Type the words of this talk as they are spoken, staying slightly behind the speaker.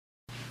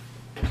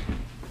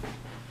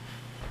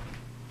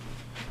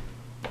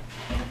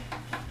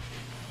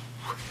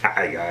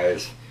Hi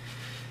guys,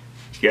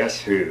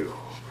 guess who?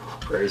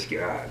 Praise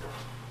God.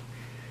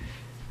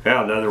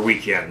 Well, another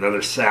weekend,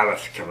 another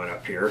Sabbath coming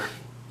up here,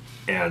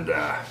 and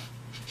I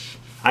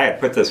had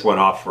put this one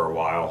off for a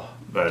while,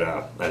 but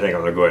I think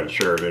I'm going to go ahead and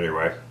share it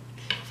anyway.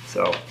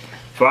 So,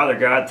 Father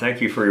God,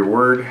 thank you for your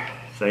word.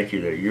 Thank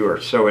you that you are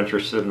so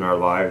interested in our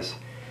lives.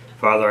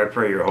 Father, I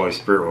pray your Holy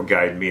Spirit will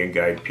guide me and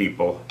guide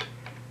people,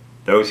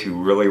 those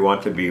who really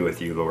want to be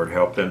with you, Lord.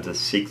 Help them to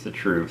seek the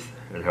truth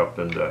and help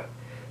them to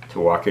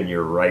walk in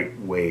your right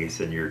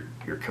ways and your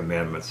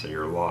commandments and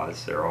your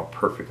laws. They're all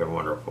perfect and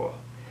wonderful.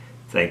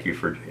 Thank you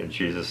for, in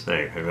Jesus'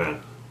 name,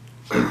 amen.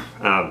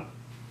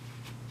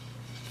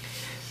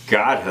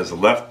 God has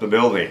left the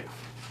building.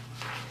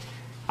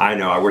 I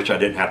know, I wish I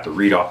didn't have to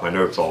read off my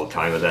notes all the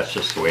time, but that's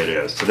just the way it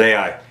is. Today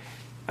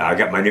I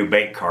got my new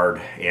bank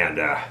card, and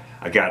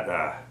I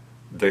got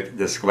the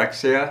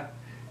dyslexia,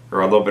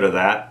 or a little bit of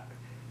that.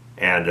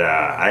 And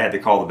I had to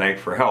call the bank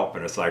for help,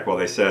 and it's like, well,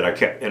 they said I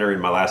kept entering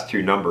my last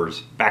two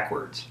numbers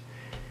backwards.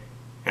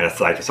 And it's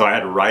like, so I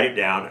had to write it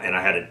down, and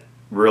I had to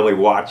really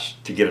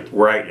watch to get it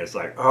right. And it's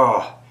like,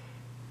 oh,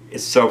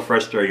 it's so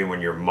frustrating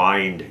when your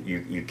mind,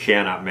 you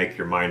cannot make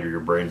your mind or your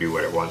brain do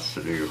what it wants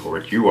to do, or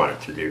what you want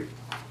it to do.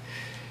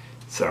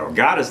 So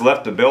God has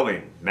left the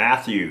building.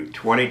 Matthew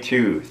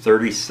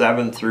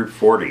 22:37 through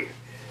 40.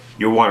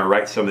 You'll want to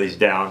write some of these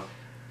down,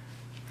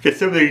 because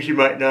some of these you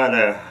might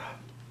not,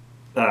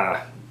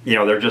 you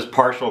know, they're just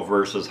partial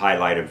verses,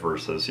 highlighted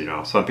verses, you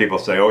know. Some people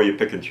say, oh, you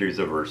pick and choose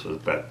the verses,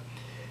 but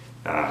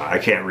I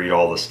can't read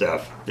all the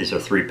stuff. These are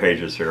 3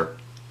 pages here.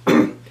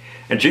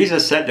 And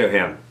Jesus said to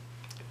him,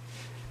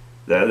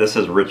 this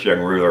is a rich young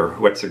ruler,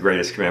 what's the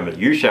greatest commandment?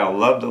 You shall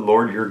love the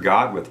Lord your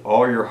God with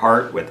all your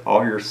heart, with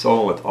all your soul,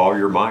 and with all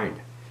your mind.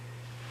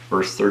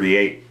 Verse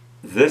 38,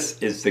 this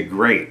is the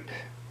great,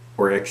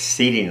 or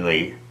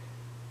exceedingly,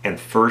 and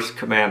first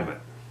commandment.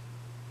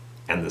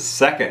 And the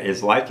second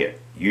is like it.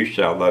 You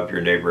shall love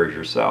your neighbor as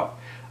yourself.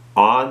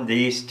 On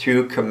these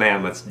 2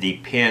 commandments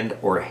depend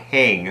or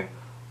hang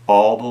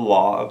all the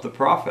law of the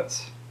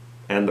prophets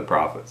and the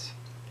prophets.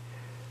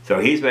 So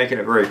he's making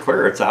it very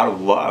clear. It's out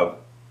of love.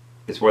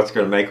 It's what's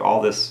going to make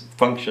all this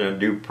function and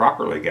do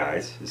properly,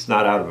 guys. It's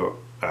not out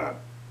of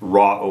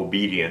raw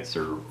obedience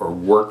or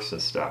works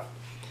and stuff.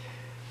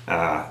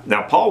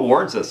 Now, Paul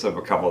warns us of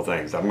a couple of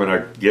things. I'm going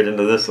to get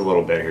into this a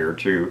little bit here,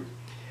 too.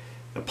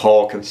 The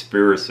Paul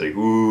conspiracy.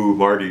 Ooh,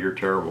 Marty, you're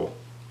terrible.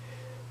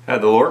 The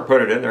Lord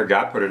put it in there.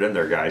 God put it in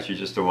there, guys. You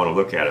just don't want to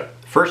look at it.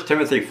 1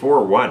 Timothy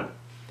 4:1.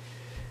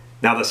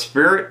 Now the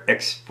Spirit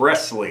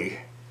expressly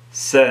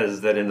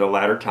says that in the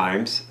latter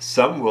times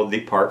some will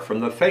depart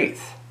from the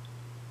faith.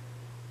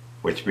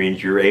 Which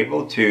means you're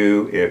able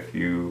to, if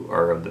you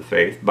are of the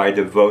faith, by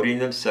devoting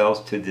themselves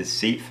to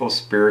deceitful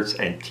spirits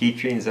and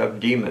teachings of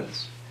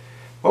demons.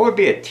 What would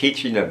be a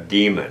teaching of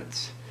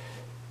demons?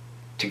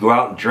 To go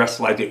out and dress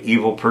like an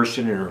evil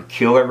person and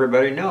kill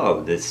everybody?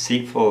 No,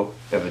 deceitful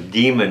of a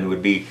demon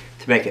would be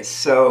to make it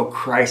so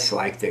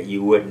Christ-like that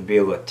you wouldn't be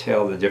able to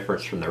tell the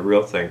difference from the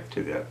real thing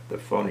to the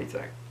phony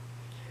thing.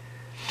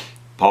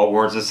 Paul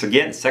warns us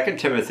again, 2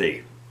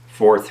 Timothy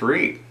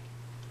 4:3.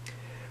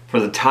 For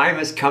the time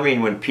is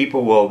coming when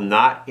people will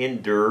not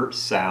endure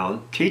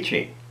sound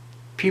teaching.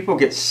 People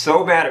get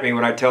so mad at me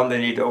when I tell them they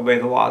need to obey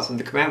the laws and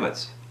the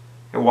commandments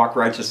and walk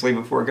righteously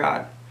before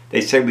God.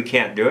 They say we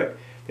can't do it.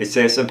 They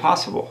say it's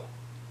impossible.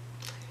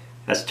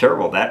 That's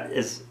terrible. That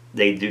is,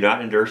 they do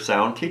not endure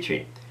sound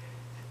teaching.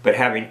 But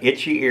having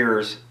itchy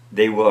ears,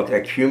 they will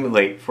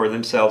accumulate for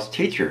themselves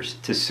teachers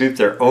to suit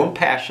their own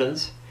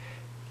passions,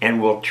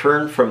 and will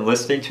turn from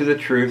listening to the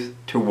truth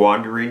to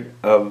wandering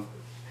of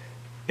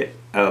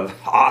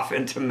off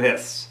into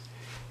myths.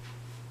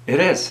 It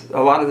is.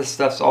 A lot of this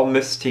stuff's all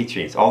myths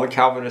teachings, all the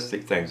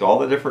Calvinistic things, all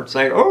the different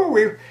saying, oh,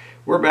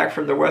 we're back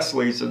from the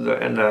Wesleys and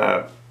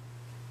the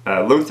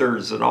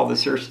Luthers and all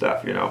this here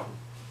stuff, you know.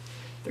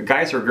 The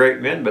guys are great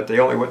men, but they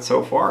only went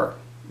so far.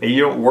 And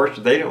you don't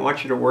worship, they don't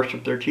want you to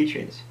worship their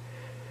teachings.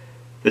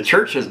 The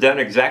church has done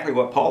exactly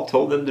what Paul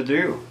told them to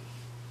do.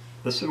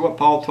 This is what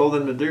Paul told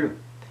them to do.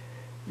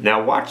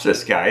 Now watch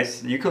this,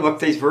 guys. You can look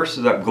these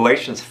verses up.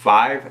 Galatians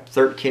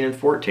 5:13 and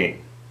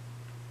 14.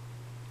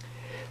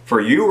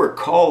 For you were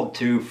called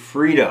to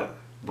freedom,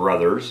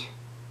 brothers.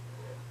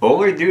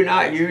 Only do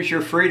not use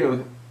your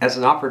freedom as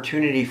an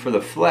opportunity for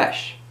the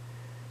flesh,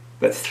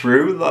 but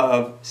through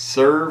love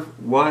serve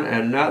one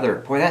another.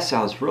 Boy, that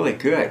sounds really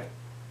good.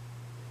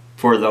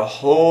 For the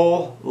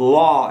whole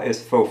law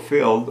is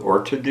fulfilled,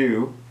 or to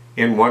do,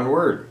 in one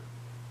word.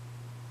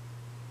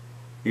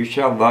 You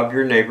shall love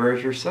your neighbor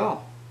as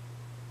yourself.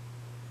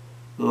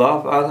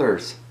 Love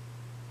others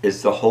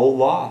is the whole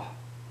law.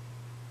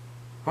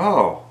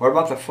 Oh, what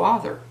about the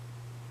Father?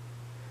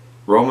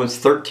 Romans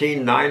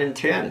 13:9 and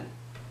 10.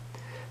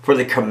 For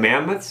the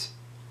commandments,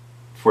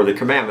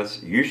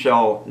 you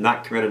shall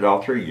not commit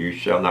adultery, you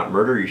shall not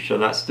murder, you shall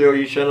not steal,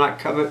 you shall not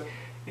covet,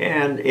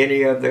 and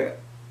any of the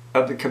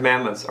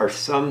commandments are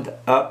summed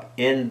up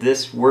in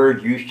this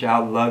word, you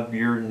shall love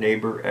your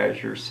neighbor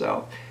as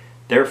yourself.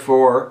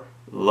 Therefore,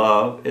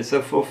 love is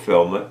a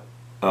fulfillment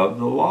of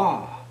the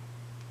law.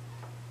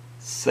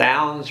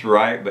 Sounds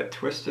right, but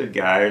twisted,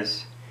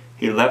 guys.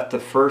 He left the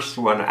first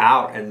one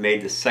out and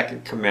made the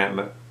second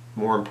commandment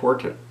more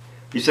important.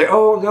 You say,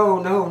 oh,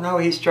 no,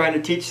 he's trying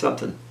to teach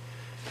something.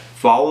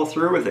 Follow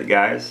through with it,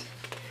 guys.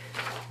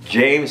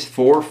 James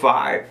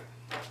 4:5.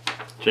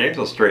 James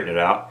will straighten it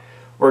out.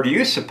 Or do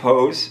you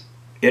suppose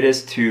it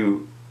is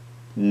to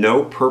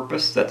no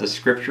purpose that the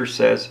scripture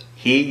says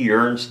he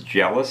yearns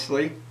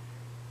jealously?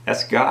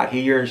 That's God.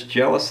 He yearns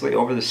jealously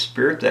over the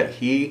Spirit that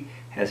he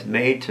has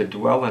made to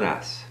dwell in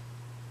us.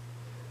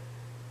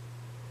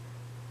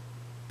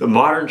 The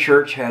modern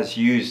church has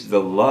used the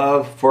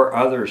love for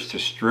others to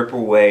strip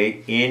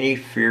away any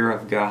fear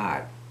of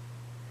God.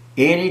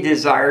 Any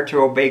desire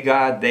to obey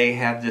God, they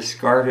have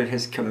discarded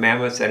his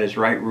commandments and his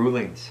right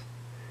rulings.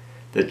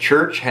 The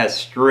church has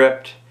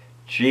stripped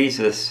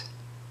Jesus,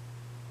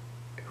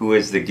 who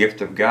is the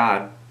gift of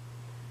God,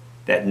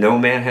 that no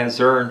man has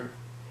earned,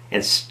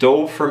 and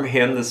stole from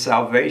him the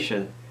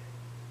salvation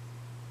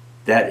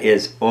that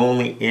is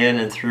only in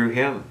and through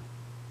him.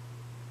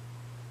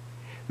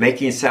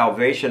 Making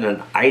salvation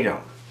an item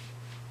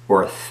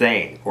or a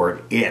thing or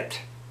an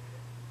it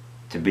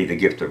to be the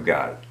gift of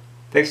God.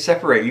 They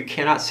separate. You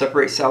cannot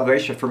separate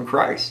salvation from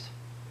Christ.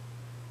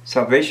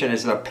 Salvation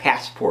isn't a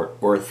passport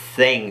or a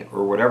thing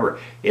or whatever.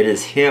 It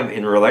is him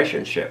in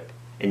relationship.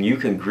 And you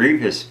can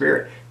grieve his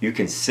Spirit. You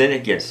can sin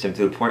against him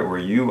to the point where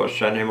you will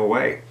shun him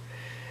away.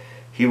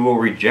 He will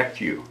reject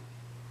you.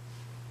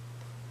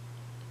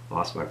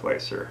 Lost my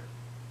place here.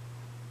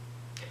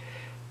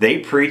 They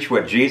preach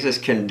what Jesus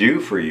can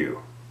do for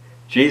you.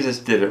 Jesus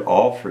did it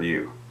all for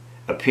you,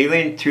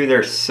 appealing to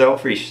their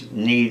selfish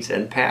needs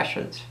and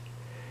passions.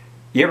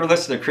 You ever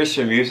listen to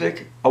Christian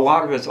music? A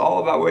lot of it's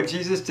all about what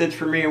Jesus did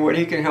for me and what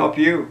he can help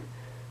you.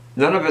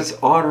 None of it's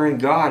honoring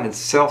God and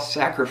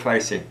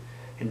self-sacrificing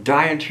and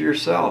dying to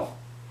yourself.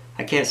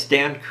 I can't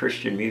stand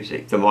Christian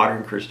music, the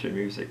modern Christian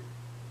music.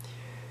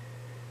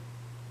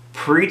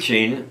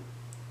 Preaching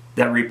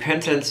that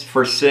repentance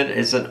for sin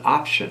is an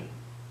option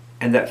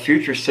and that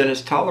future sin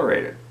is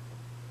tolerated,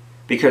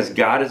 because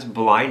God is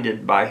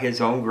blinded by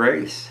his own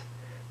grace,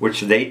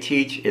 which they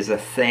teach is a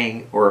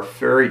thing or a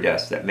fairy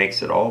dust that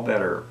makes it all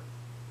better.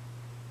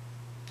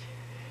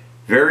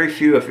 Very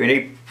few, if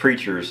any,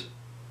 preachers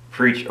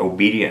preach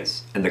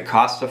obedience and the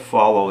cost of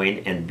following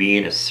and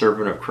being a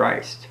servant of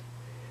Christ.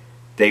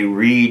 They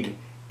read,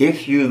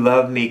 "If you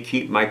love me,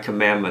 keep my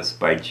commandments"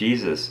 by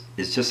Jesus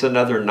is just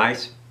another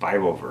nice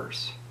Bible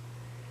verse.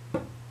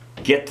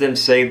 Get them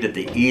saved at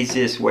the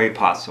easiest way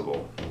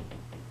possible.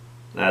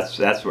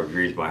 That's what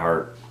grieves my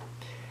heart.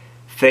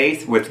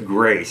 Faith with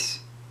grace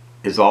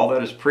is all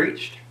that is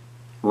preached.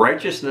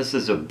 Righteousness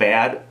is a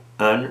bad,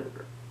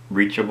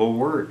 unreachable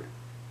word.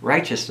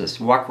 Righteousness,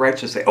 walk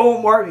righteously.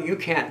 Oh, Marty, you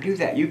can't do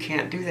that. You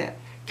can't do that.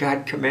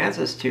 God commands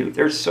us to.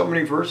 There's so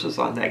many verses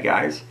on that,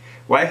 guys.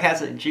 Why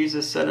hasn't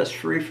Jesus set us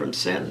free from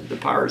sin, the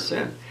power of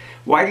sin?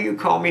 Why do you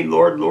call me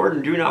Lord, Lord,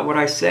 and do not what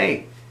I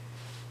say?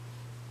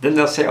 Then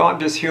they'll say, oh, I'm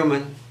just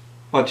human.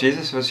 Well,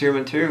 Jesus was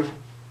human too.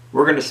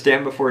 We're going to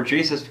stand before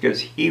Jesus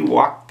because he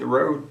walked the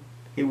road.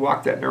 He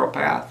walked that narrow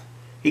path.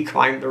 He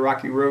climbed the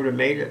rocky road and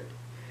made it.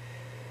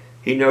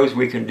 He knows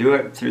we can do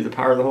it through the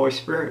power of the Holy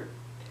Spirit.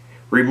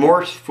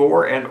 Remorse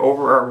for and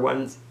over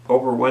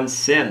one's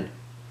sin.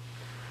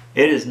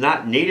 It is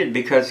not needed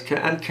because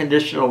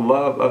unconditional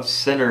love of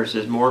sinners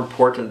is more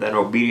important than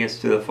obedience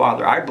to the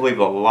Father. I believe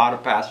a lot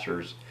of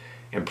pastors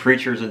and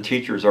preachers and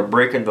teachers are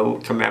breaking the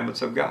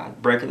commandments of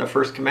God, breaking the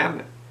first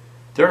commandment.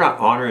 They're not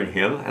honoring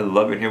him and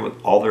loving him with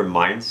all their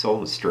mind, soul,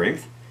 and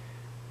strength.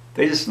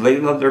 They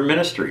love their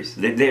ministries.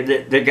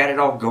 They got it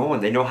all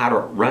going. They know how to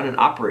run and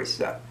operate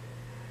stuff.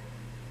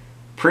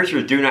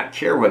 Preachers do not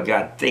care what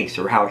God thinks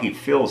or how he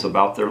feels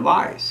about their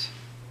lives.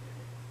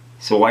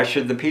 So why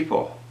should the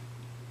people?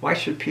 Why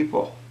should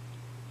people?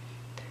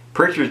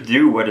 Preachers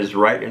do what is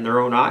right in their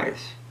own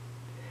eyes.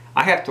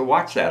 I have to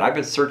watch that. I've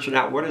been searching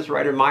out what is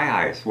right in my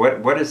eyes.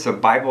 What does the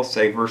Bible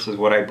say versus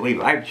what I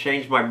believe? I've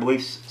changed my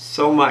beliefs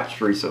so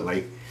much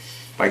recently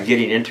by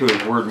getting into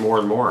his word more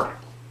and more.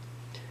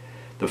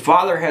 The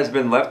Father has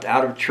been left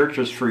out of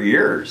churches for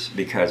years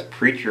because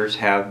preachers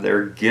have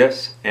their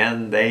gifts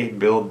and they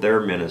build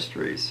their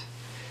ministries.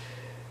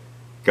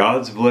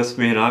 God's blessed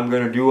me and I'm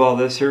going to do all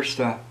this here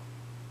stuff.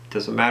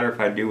 Doesn't matter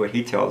if I do what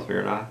he tells me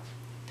or not.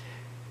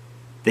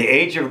 The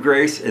age of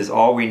grace is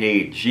all we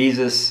need.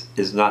 Jesus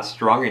is not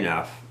strong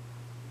enough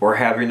or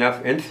have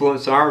enough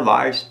influence in our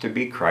lives to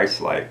be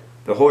Christ-like.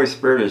 The Holy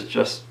Spirit is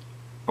just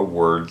a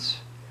words.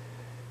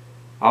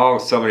 Oh,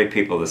 so many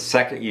people, the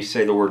second you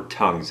say the word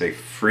tongues, they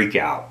freak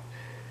out.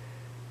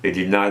 They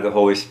deny the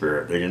Holy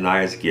Spirit. They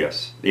deny his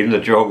gifts. Even the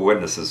Jehovah's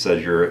Witnesses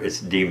says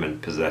it's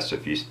demon-possessed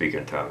if you speak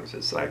in tongues.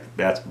 It's like,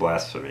 that's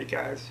blasphemy,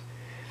 guys.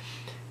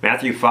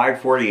 Matthew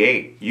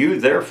 5:48, you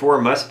therefore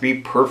must be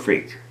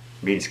perfect,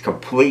 means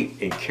complete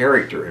in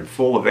character and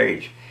full of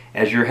age,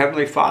 as your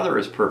heavenly Father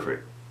is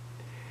perfect.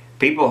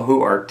 People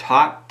who are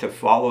taught to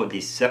follow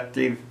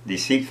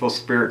deceitful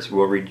spirits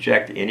will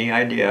reject any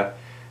idea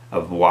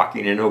of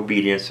walking in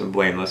obedience and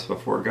blameless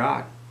before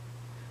God.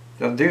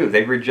 They'll do.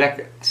 They reject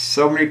it.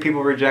 So many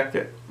people reject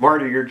it.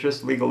 Marty, you're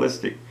just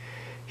legalistic.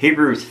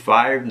 Hebrews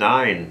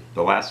 5:9,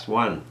 the last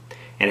one.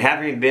 And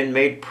having been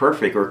made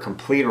perfect or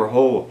complete or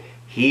whole,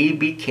 he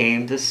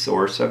became the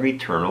source of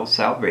eternal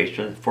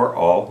salvation for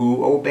all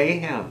who obey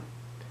him.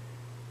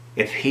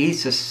 If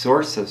he's the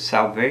source of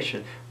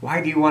salvation,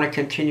 why do you want to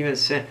continue in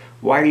sin?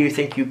 Why do you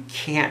think you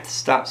can't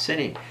stop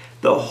sinning?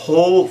 The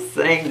whole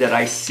thing that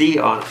I see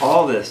on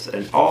all this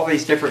and all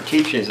these different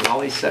teachings and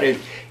all these studies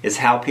is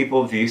how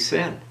people view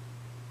sin.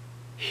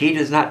 He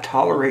does not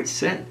tolerate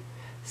sin.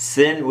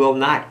 Sin will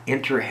not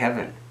enter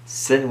heaven.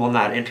 Sin will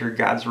not enter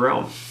God's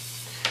realm.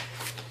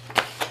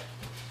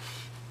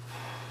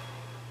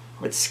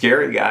 It's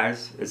scary,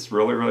 guys. It's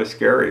really, really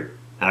scary.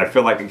 And I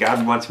feel like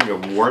God wants me to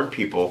warn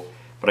people,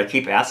 but I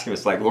keep asking him,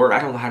 it's like, Lord, I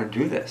don't know how to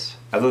do this,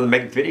 other than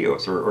make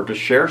videos or to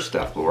share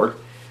stuff, Lord.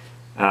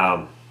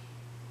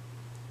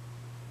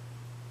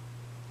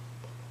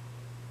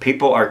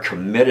 People are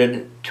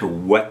committed to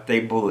what they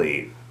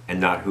believe and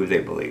not who they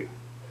believe.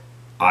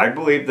 I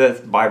believe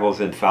that the Bible is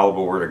the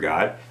infallible Word of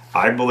God.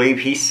 I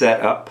believe he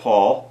set up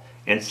Paul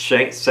and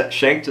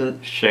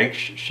Shankton,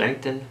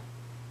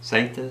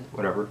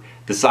 whatever,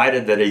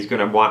 decided that he's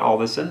going to want all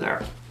this in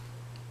there.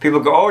 People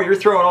go, oh, you're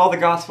throwing all the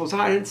Gospels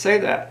out. I didn't say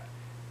that.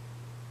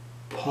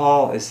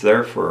 Paul is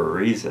there for a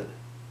reason.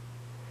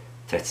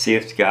 To see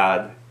if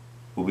God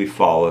will be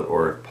followed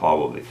or if Paul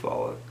will be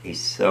followed.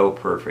 He's so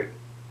perfect.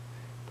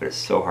 But it's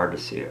so hard to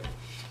see it.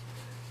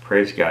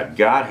 Praise God.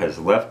 God has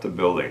left the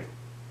building.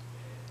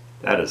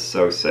 That is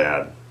so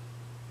sad.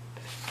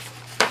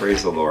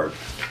 Praise the Lord.